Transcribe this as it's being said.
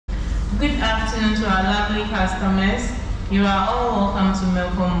Good afternoon to our lovely customers. You are all welcome to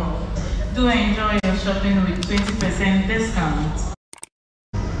Melcom Mall. Do enjoy your shopping with 20% discount.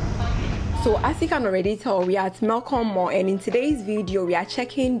 So as you can already tell, we are at Melcom Mall, and in today's video we are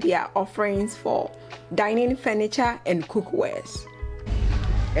checking their offerings for dining furniture and cookwares.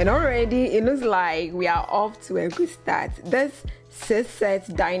 And already it looks like we are off to a good start. This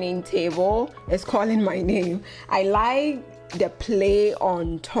 6-set dining table is calling my name. I like the play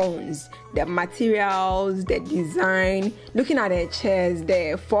on tones, the materials, the design. Looking at the chairs,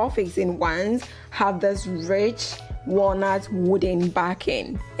 the 4 facing ones have this rich walnut wooden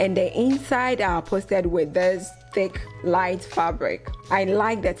backing, and the inside are upholstered with this thick light fabric. I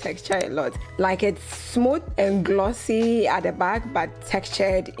like the texture a lot. Like, it's smooth and glossy at the back but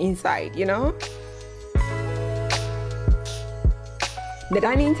textured inside, you know. The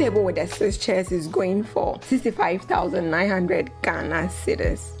dining table with the 6 chairs is going for 65,900 Ghana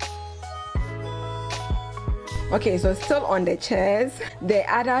cedis. Okay, so still on the chairs, the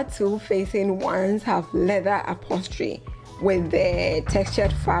other 2 facing ones have leather upholstery with the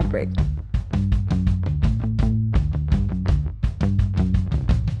textured fabric.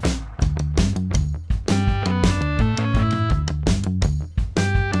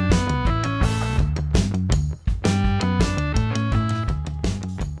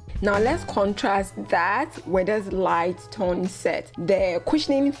 Now let's contrast that with this light tone set. The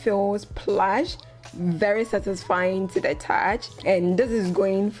cushioning feels plush, very satisfying to the touch, and this is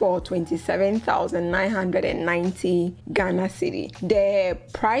going for 27,990 Ghana cedi. The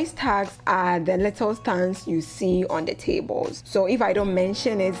price tags are the little stands you see on the tables, so if I don't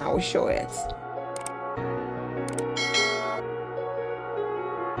mention it, I'll show it.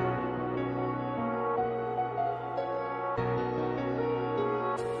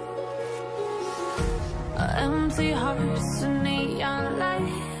 Empty hearts and neon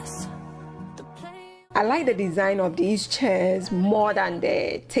lights. I like the design of these chairs more than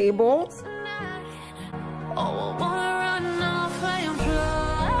the table.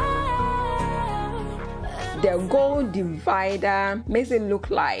 The gold divider makes it look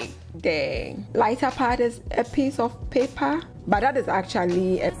like the lighter part is a piece of paper, but that is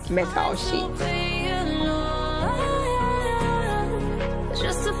actually a metal sheet.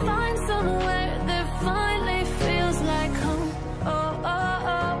 Just to find somewhere that finally feels like home.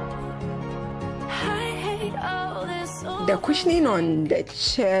 I hate all this. The cushioning on the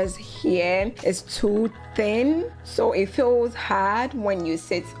chairs here is too thin, so it feels hard when you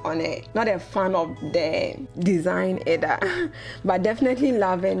sit on it. Not a fan of the design either, but definitely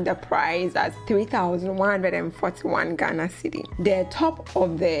loving the price at 3,141 Ghana cedi. The top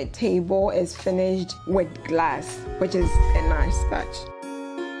of the table is finished with glass, which is a nice touch.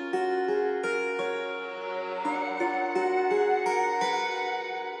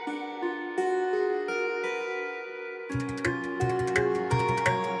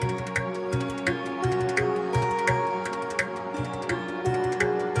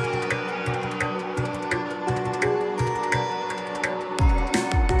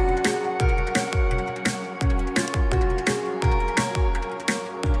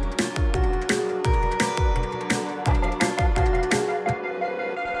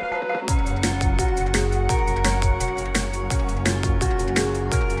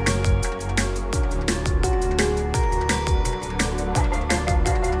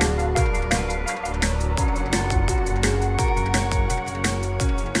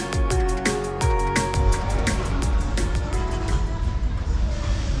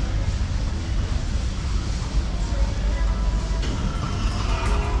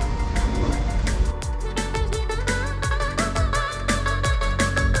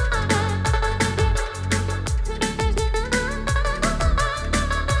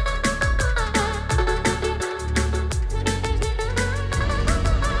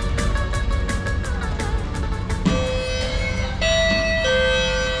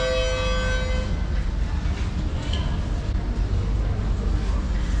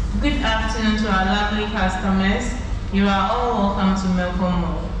 Good afternoon to our lovely customers. You are all welcome to Melcom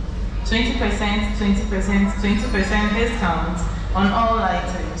Mall. 20%, 20%, 20% discount on all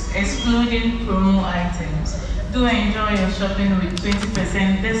items, excluding promo items. Do enjoy your shopping with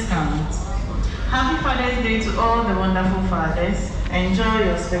 20% discount. Happy Father's Day to all the wonderful fathers. Enjoy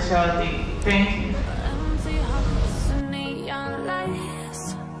your special day. Thank you. Empty hearts and neon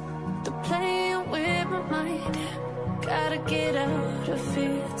lights. They're playing with my mind. Gotta get out of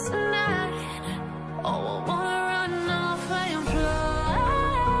here tonight. Oh, I wanna run off and fly.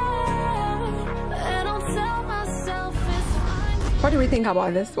 And I'll tell myself it's fine. What do we think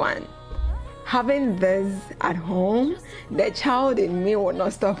about this one? Having this at home, the child in me will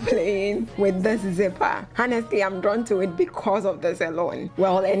not stop playing with this zipper. Honestly, I'm drawn to it because of this alone.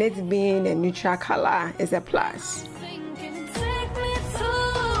 Well, and it being a neutral color is a plus.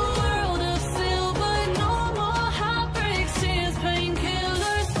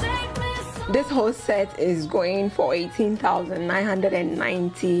 This whole set is going for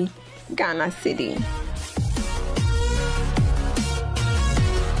 18,990 Ghana cedi.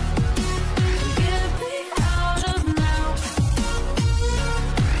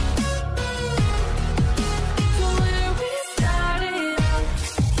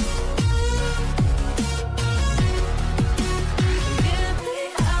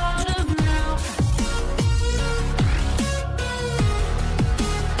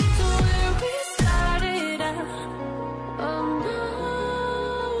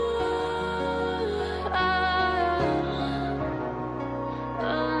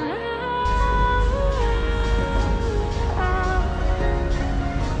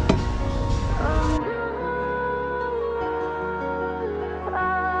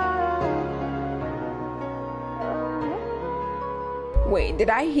 Wait, did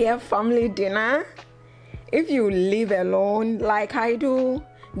I hear family dinner? If you live alone like I do,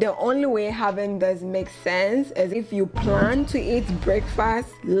 the only way having this makes sense is if you plan to eat breakfast,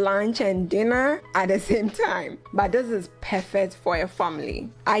 lunch, and dinner at the same time. But this is perfect for a family.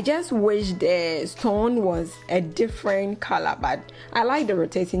 I just wish the stone was a different color, but I like the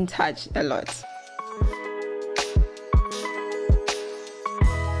rotating touch a lot.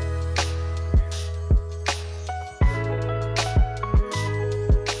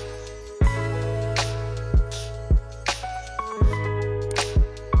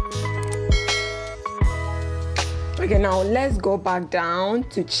 Okay, now let's go back down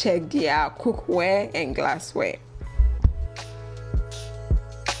to check their cookware and glassware.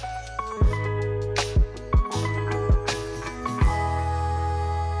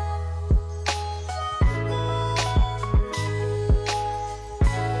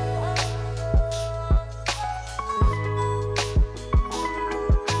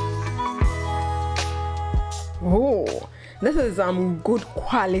 Oh, this is some good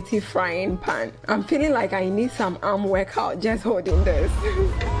quality frying pan. I'm feeling like I need some arm workout just holding this.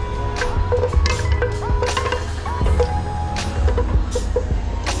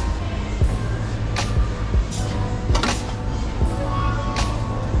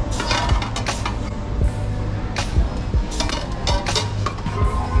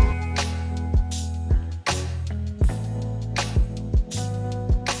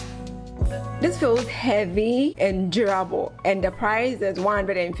 This feels heavy and durable, and the price is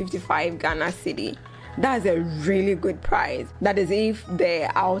 155 Ghana cedi. That's a really good price. That is if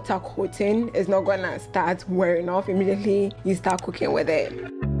the outer coating is not gonna start wearing off immediately you start cooking with it.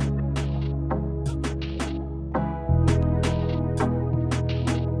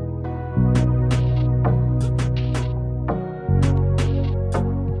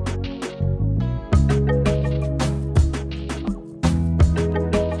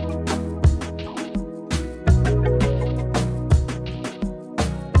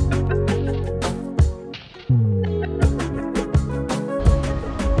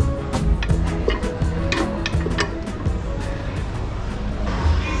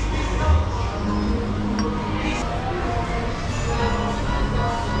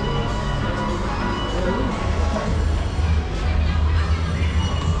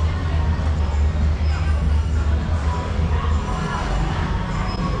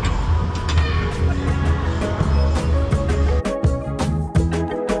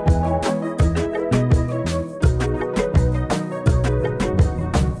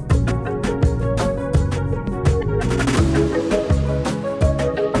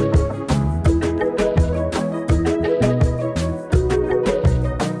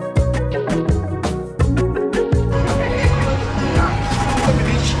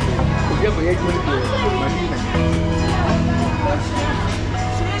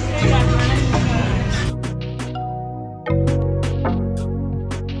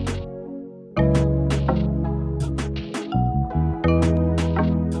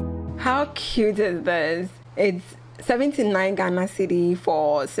 How cute is this? It's 79 Ghana cedi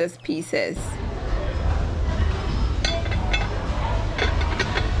for 6 pieces.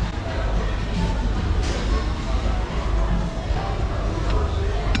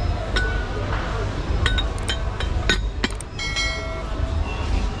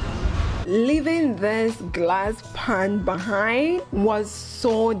 Leaving this glass pan behind was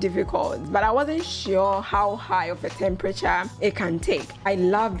so difficult, but I wasn't sure how high of a temperature it can take. I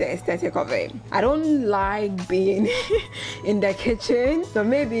love the aesthetic of it. I don't like being in the kitchen, so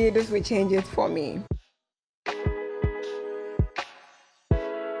maybe this will change it for me.